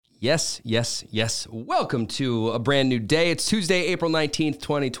Yes, yes, yes. Welcome to a brand new day. It's Tuesday, April 19th,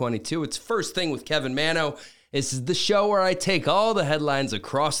 2022. It's First Thing with Kevin Mano. This is the show where I take all the headlines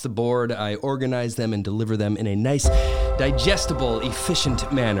across the board. I organize them and deliver them in a nice, digestible,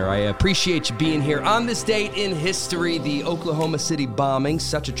 efficient manner. I appreciate you being here on this date in history, the Oklahoma City bombing,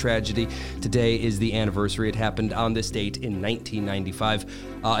 such a tragedy. Today is the anniversary. It happened on this date in 1995.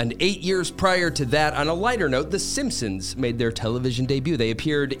 And 8 years prior to that, on a lighter note, The Simpsons made their television debut. They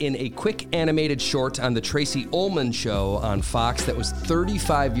appeared in a quick animated short on the Tracy Ullman Show on Fox that was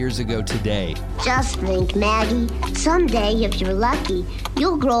 35 years ago today. Just think, Maggie, someday, if you're lucky,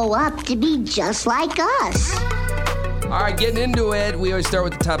 you'll grow up to be just like us. All right, getting into it. We always start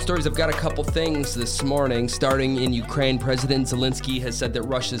with the top stories. I've got a couple things this morning. Starting in Ukraine, President Zelensky has said that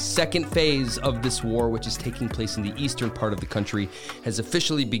Russia's second phase of this war, which is taking place in the eastern part of the country, has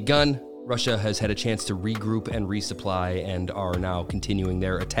officially begun. Russia has had a chance to regroup and resupply and are now continuing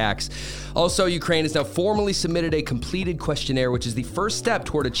their attacks. Also, Ukraine has now formally submitted a completed questionnaire, which is the first step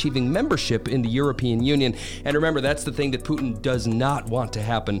toward achieving membership in the European Union. And remember, that's the thing that Putin does not want to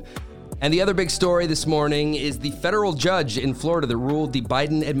happen. And the other big story this morning is the federal judge in Florida that ruled the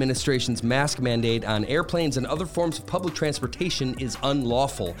Biden administration's mask mandate on airplanes and other forms of public transportation is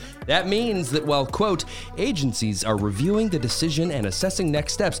unlawful. That means that while, quote, agencies are reviewing the decision and assessing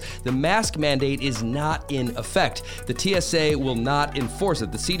next steps, the mask mandate is not in effect. The TSA will not enforce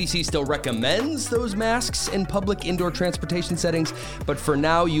it. The CDC still recommends those masks in public indoor transportation settings, but for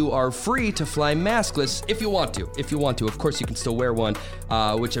now you are free to fly maskless if you want to. Of course, you can still wear one,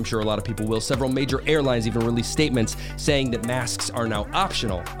 which I'm sure a lot of people will. Several major airlines even released statements saying that masks are now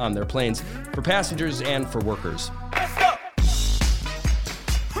optional on their planes for passengers and for workers.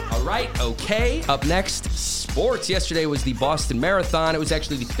 All right, okay. Up next, sports. Yesterday was the Boston Marathon. It was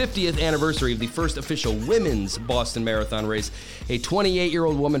actually the 50th anniversary of the first official women's Boston Marathon race. A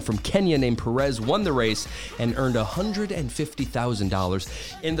 28-year-old woman from Kenya named Perez won the race and earned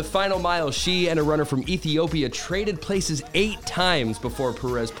 $150,000. In the final mile, she and a runner from Ethiopia traded places 8 times before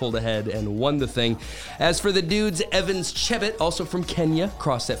Perez pulled ahead and won the thing. As for the dudes, Evans Chebet, also from Kenya,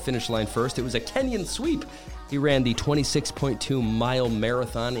 crossed that finish line first. It was a Kenyan sweep. He ran the 26.2-mile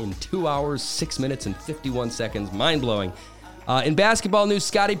marathon in 2 hours, 6 minutes, and 51 seconds. Mind-blowing. In basketball news,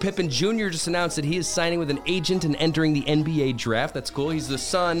 Scottie Pippen Jr. just announced that he is signing with an agent and entering the NBA draft. That's cool. He's the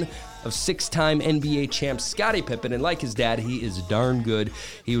son of 6-time NBA champ Scottie Pippen, and like his dad, he is darn good.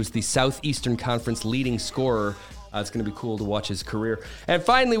 He was the Southeastern Conference leading scorer. It's going to be cool to watch his career. And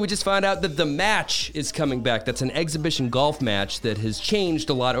finally, we just found out that The Match is coming back. That's an exhibition golf match that has changed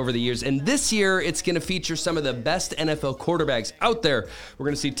a lot over the years. And this year, it's going to feature some of the best NFL quarterbacks out there. We're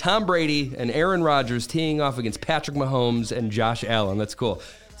going to see Tom Brady and Aaron Rodgers teeing off against Patrick Mahomes and Josh Allen. That's cool.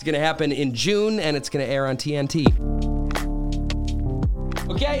 It's going to happen in June, and it's going to air on TNT.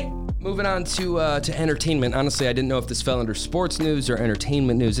 Okay. Moving on to entertainment. Honestly, I didn't know if this fell under sports news or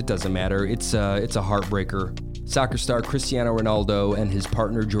entertainment news. It doesn't matter. It's a heartbreaker. Soccer star Cristiano Ronaldo and his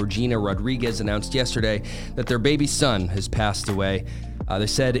partner Georgina Rodriguez announced yesterday that their baby son has passed away. They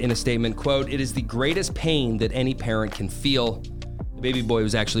said in a statement, quote, "It is the greatest pain that any parent can feel." The baby boy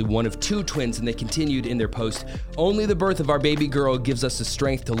was actually one of 2 twins, and they continued in their post, "Only the birth of our baby girl gives us the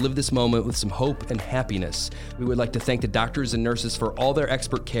strength to live this moment with some hope and happiness. We would like to thank the doctors and nurses for all their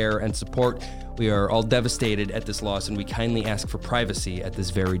expert care and support. We are all devastated at this loss, and we kindly ask for privacy at this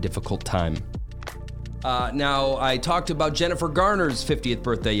very difficult time." Now, I talked about Jennifer Garner's 50th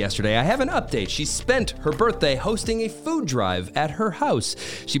birthday yesterday. I have an update. She spent her birthday hosting a food drive at her house.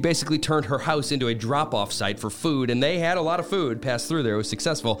 She basically turned her house into a drop-off site for food, and they had a lot of food pass through there. It was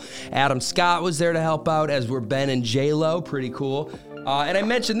successful. Adam Scott was there to help out, as were Ben and J-Lo. Pretty cool. And I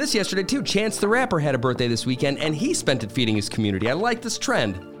mentioned this yesterday, too. Chance the Rapper had a birthday this weekend, and he spent it feeding his community. I like this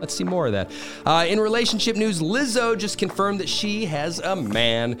trend. Let's see more of that. In relationship news, Lizzo just confirmed that she has a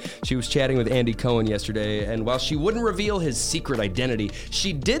man. She was chatting with Andy Cohen yesterday, and while she wouldn't reveal his secret identity,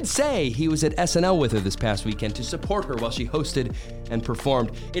 she did say he was at SNL with her this past weekend to support her while she hosted and performed.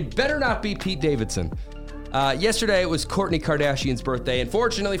 It better not be Pete Davidson. Yesterday, it was Kourtney Kardashian's birthday, and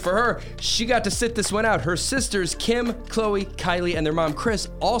fortunately for her, she got to sit this one out. Her sisters, Kim, Khloe, Kylie, and their mom, Kris,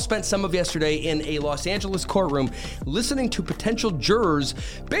 all spent some of yesterday in a Los Angeles courtroom listening to potential jurors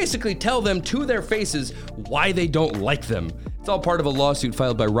basically tell them to their faces why they don't like them. It's all part of a lawsuit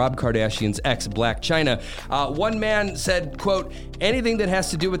filed by Rob Kardashian's ex, Blac Chyna. One man said, quote, anything that has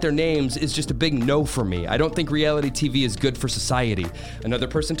to do with their names is just a big no for me. I don't think reality TV is good for society. Another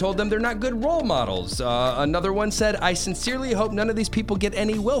person told them they're not good role models. Another one said, I sincerely hope none of these people get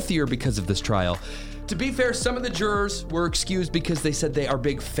any wealthier because of this trial. To be fair, some of the jurors were excused because they said they are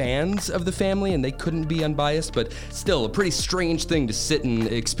big fans of the family and they couldn't be unbiased, but still a pretty strange thing to sit and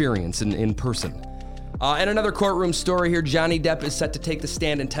experience in person. And another courtroom story here. Johnny Depp is set to take the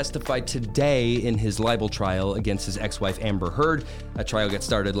stand and testify today in his libel trial against his ex-wife Amber Heard. That trial got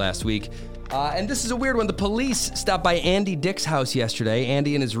started last week. And this is a weird one. The police stopped by Andy Dick's house yesterday.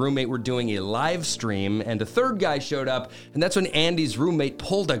 Andy and his roommate were doing a live stream, and a third guy showed up, and that's when Andy's roommate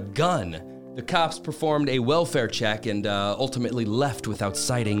pulled a gun. The cops performed a welfare check and ultimately left without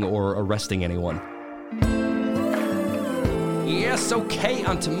citing or arresting anyone. Yes, okay,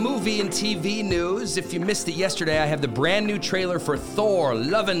 on to movie and TV news. If you missed it yesterday, I have the brand new trailer for Thor: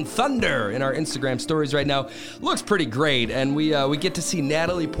 Love and Thunder in our Instagram stories right now. Looks pretty great, and we get to see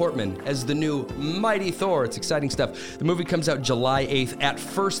Natalie Portman as the new Mighty Thor. It's exciting stuff. The movie comes out July 8th at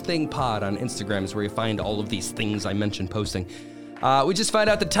First Thing Pod on Instagram is where you find all of these things I mentioned posting. We just found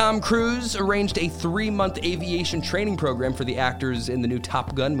out that Tom Cruise arranged a 3-month aviation training program for the actors in the new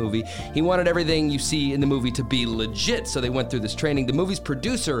Top Gun movie. He wanted everything you see in the movie to be legit, so they went through this training. The movie's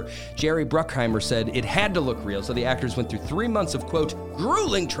producer, Jerry Bruckheimer, said it had to look real, so the actors went through 3 months of, quote,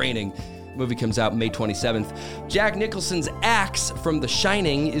 grueling training. The movie comes out May 27th. Jack Nicholson's axe from The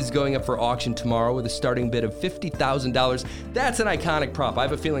Shining is going up for auction tomorrow with a starting bid of $50,000. That's an iconic prop. I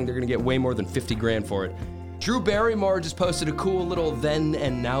have a feeling they're going to get way more than $50,000 for it. Drew Barrymore just posted a cool little then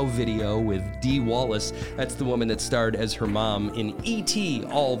and now video with Dee Wallace. That's the woman that starred as her mom in E.T.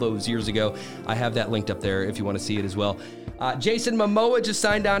 all those years ago. I have that linked up there if you want to see it as well. Jason Momoa just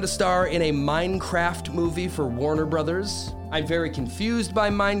signed on to star in a Minecraft movie for Warner Brothers. I'm very confused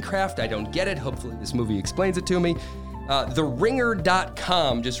by Minecraft. I don't get it. Hopefully this movie explains it to me.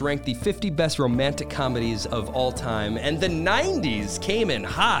 TheRinger.com just ranked the 50 best romantic comedies of all time, and the 90s came in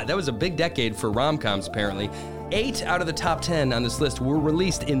hot. That was a big decade for rom-coms, apparently. 8 out of the top 10 on this list were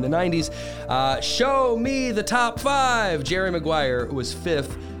released in the 90s. Show me the top 5. Jerry Maguire was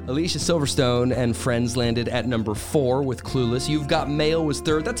 5th. Alicia Silverstone and Friends landed at number 4 with Clueless. You've Got Mail was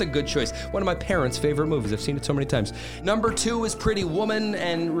 3rd. That's a good choice. One of my parents' favorite movies. I've seen it so many times. Number 2 was Pretty Woman,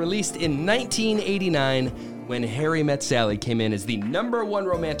 and released in 1989 when Harry Met Sally came in as the number 1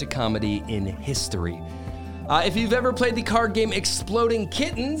 romantic comedy in history. If you've ever played the card game Exploding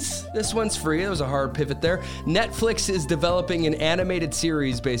Kittens, this one's free. There was a hard pivot there. Netflix is developing an animated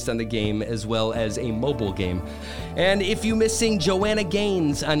series based on the game, as well as a mobile game. And if you miss seeing Joanna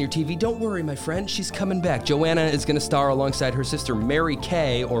Gaines on your TV, don't worry, my friend. She's coming back. Joanna is going to star alongside her sister Mary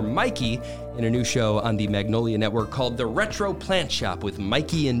Kay, or Mikey, in a new show on the Magnolia Network called The Retro Plant Shop with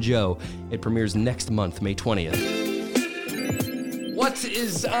Mikey and Joe. It premieres next month, May 20th. What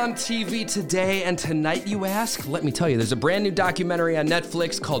is on TV today and tonight, you ask? Let me tell you, there's a brand new documentary on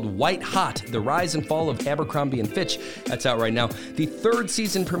Netflix called White Hot, The Rise and Fall of Abercrombie & Fitch. That's out right now. The 3rd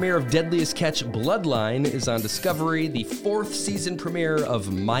season premiere of Deadliest Catch, Bloodline, is on Discovery. The 4th season premiere of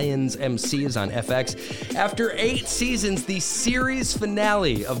Mayans MC is on FX. After 8 seasons, the series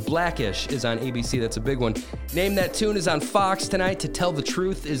finale of Blackish is on ABC. That's a big one. Name That Tune is on Fox tonight. To Tell the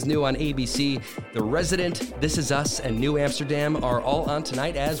Truth is new on ABC. The Resident, This Is Us, and New Amsterdam are all on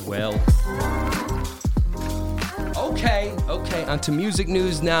tonight as well. Okay, on to music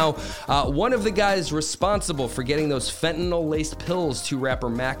news now. One of the guys responsible for getting those fentanyl-laced pills to rapper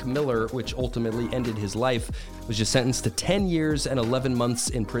Mac Miller, which ultimately ended his life, was just sentenced to 10 years and 11 months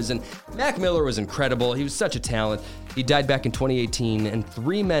in prison. Mac Miller was incredible. He was such a talent. He died back in 2018, and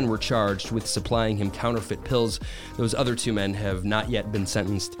 3 men were charged with supplying him counterfeit pills. Those other 2 men have not yet been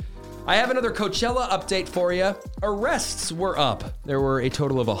sentenced. I have another Coachella update for you. Arrests were up. There were a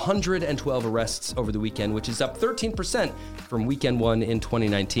total of 112 arrests over the weekend, which is up 13% from weekend 1 in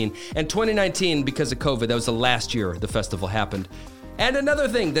 2019. And 2019, because of COVID, that was the last year the festival happened. And another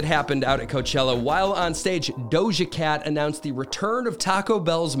thing that happened out at Coachella, while on stage, Doja Cat announced the return of Taco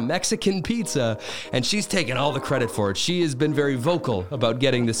Bell's Mexican pizza, and she's taken all the credit for it. She has been very vocal about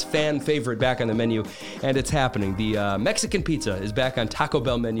getting this fan favorite back on the menu, and it's happening. The Mexican pizza is back on Taco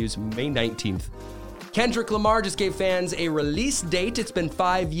Bell menus May 19th. Kendrick Lamar just gave fans a release date. It's been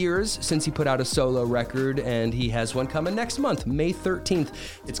 5 years since he put out a solo record, and he has one coming next month, May 13th.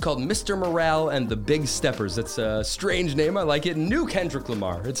 It's called Mr. Morale and the Big Steppers. That's a strange name. I like it. New Kendrick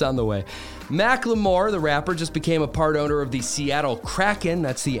Lamar. It's on the way. Macklemore, the rapper, just became a part owner of the Seattle Kraken.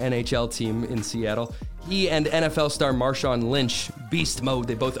 That's the NHL team in Seattle. He and NFL star Marshawn Lynch, beast mode,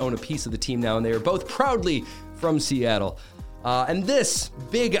 they both own a piece of the team now, and they are both proudly from Seattle. And this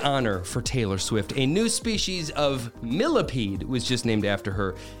big honor for Taylor Swift. A new species of millipede was just named after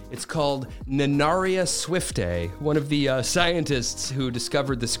her. It's called Nannaria swiftae. One of the scientists who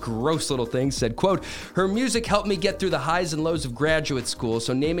discovered this gross little thing said, quote, "Her music helped me get through the highs and lows of graduate school,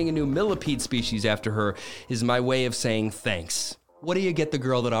 so naming a new millipede species after her is my way of saying thanks." What do you get the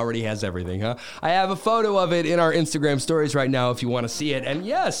girl that already has everything, huh? I have a photo of it in our Instagram stories right now if you want to see it. And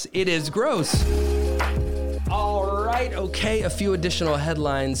yes, it is gross. All right, okay, a few additional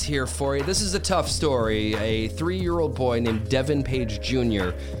headlines here for you. This is a tough story. A 3-year-old boy named Devin Page Jr.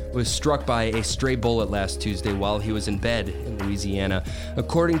 was struck by a stray bullet last Tuesday while he was in bed in Louisiana.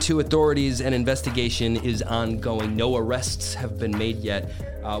 According to authorities, an investigation is ongoing. No arrests have been made yet.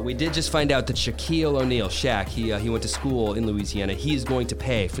 We did just find out that Shaquille O'Neal, Shaq, he went to school in Louisiana. He's going to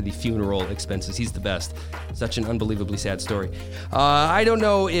pay for the funeral expenses. He's the best. Such an unbelievably sad story. I don't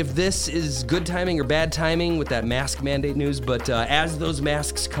know if this is good timing or bad timing with that mask mandate news, but as those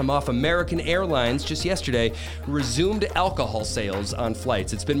masks come off, American Airlines just yesterday resumed alcohol sales on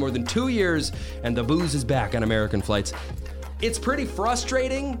flights. It's been more than 2 years, and the booze is back on American flights. It's pretty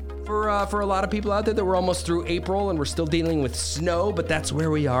frustrating for a lot of people out there that we're almost through April and we're still dealing with snow, but that's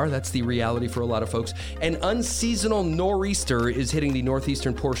where we are. That's the reality for a lot of folks. An unseasonal nor'easter is hitting the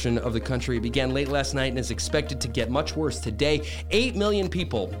northeastern portion of the country. It began late last night and is expected to get much worse today. 8 million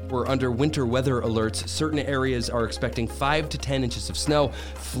people were under winter weather alerts. Certain areas are expecting 5 to 10 inches of snow.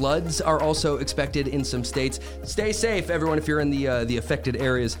 Floods are also expected in some states. Stay safe, everyone, if you're in the affected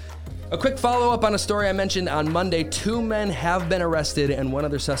areas. A quick follow-up on a story I mentioned on Monday. 2 men have been arrested and one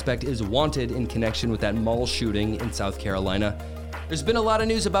other suspect is wanted in connection with that mall shooting in South Carolina. There's been a lot of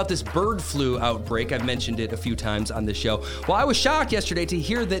news about this bird flu outbreak. I've mentioned it a few times on this show. Well, I was shocked yesterday to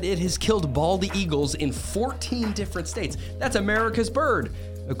hear that it has killed bald eagles in 14 different states. That's America's bird.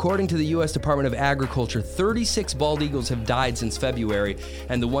 According to the U.S. Department of Agriculture, 36 bald eagles have died since February,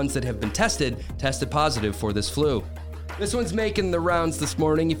 and the ones that have been tested positive for this flu. This one's making the rounds this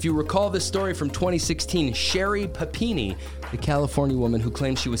morning. If you recall this story from 2016, Sherry Papini, the California woman who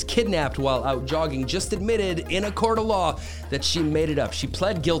claimed she was kidnapped while out jogging, just admitted in a court of law that she made it up. She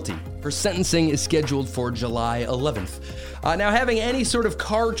pled guilty. Her sentencing is scheduled for July 11th. Now, having any sort of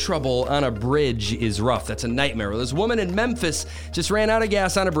car trouble on a bridge is rough. That's a nightmare. This woman in Memphis just ran out of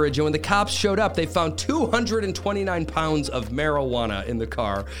gas on a bridge, and when the cops showed up, they found 229 pounds of marijuana in the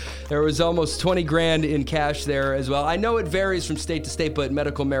car. There was almost 20 grand in cash there as well. I know it varies from state to state, but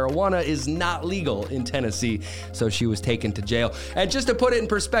medical marijuana is not legal in Tennessee, so she was taken to jail. And just to put it in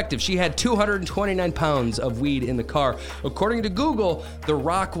perspective, she had 229 pounds of weed in the car. According to Google, the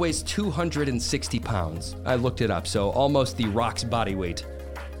rock weighs 260 pounds. I looked it up, so almost the rock's body weight.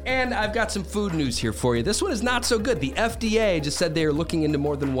 And I've got some food news here for you. This one is not so good. The FDA just said they are looking into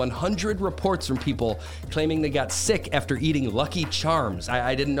more than 100 reports from people claiming they got sick after eating Lucky Charms.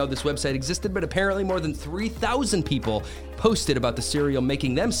 I didn't know this website existed, but apparently more than 3,000 people posted about the cereal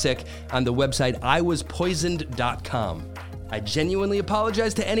making them sick on the website iwaspoisoned.com. I genuinely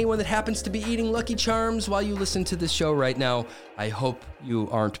apologize to anyone that happens to be eating Lucky Charms while you listen to this show right now. I hope you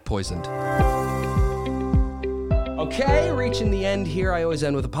aren't poisoned. Okay, reaching the end here. I always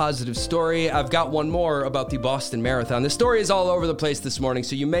end with a positive story. I've got one more about the Boston Marathon. The story is all over the place this morning,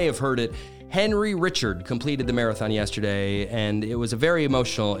 so you may have heard it. Henry Richard completed the marathon yesterday, and it was a very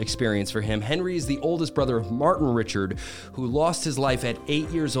emotional experience for him. Henry is the oldest brother of Martin Richard, who lost his life at 8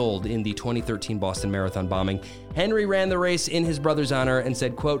 years old in the 2013 Boston Marathon bombing. Henry ran the race in his brother's honor and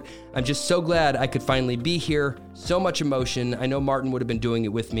said, quote, "I'm just so glad I could finally be here. So much emotion. I know Martin would have been doing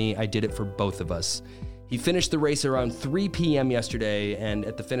it with me. I did it for both of us." He finished the race around 3 p.m. yesterday, and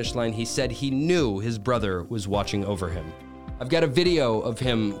at the finish line, he said he knew his brother was watching over him. I've got a video of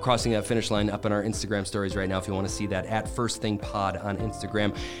him crossing that finish line up in our Instagram stories right now if you want to see that, at First Thing Pod on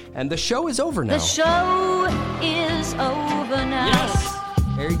Instagram. And the show is over now. The show is over now. Yes!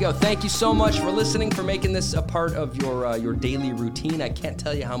 There you go. Thank you so much for listening, for making this a part of your daily routine. I can't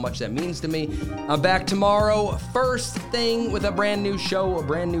tell you how much that means to me. I'm back tomorrow, first thing, with a brand new show, a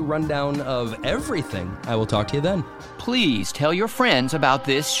brand new rundown of everything. I will talk to you then. Please tell your friends about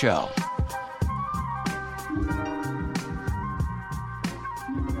this show.